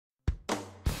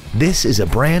This is a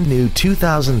brand new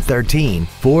 2013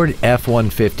 Ford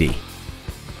F-150.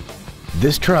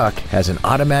 This truck has an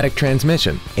automatic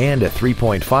transmission and a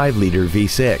 3.5-liter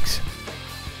V6.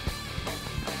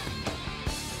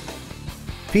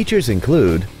 Features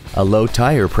include a low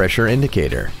tire pressure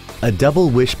indicator, a double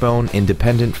wishbone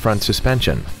independent front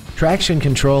suspension, traction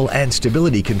control and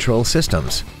stability control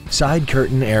systems, side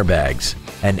curtain airbags,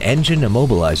 an engine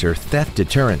immobilizer theft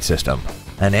deterrent system,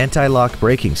 an anti-lock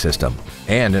braking system,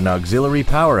 and an auxiliary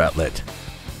power outlet.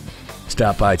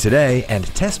 Stop by today and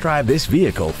test drive this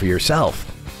vehicle for yourself.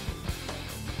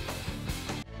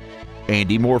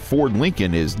 Andy Moore Ford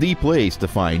Lincoln is the place to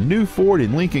find new Ford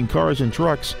and Lincoln cars and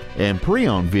trucks and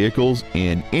pre-owned vehicles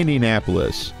in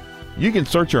Indianapolis. You can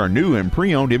search our new and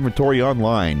pre-owned inventory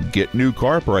online, get new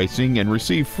car pricing, and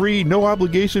receive free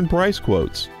no-obligation price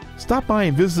quotes. Stop by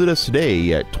and visit us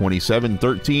today at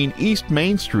 2713 East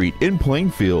Main Street in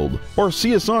Plainfield, or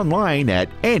see us online at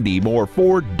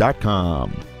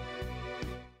andymoreford.com.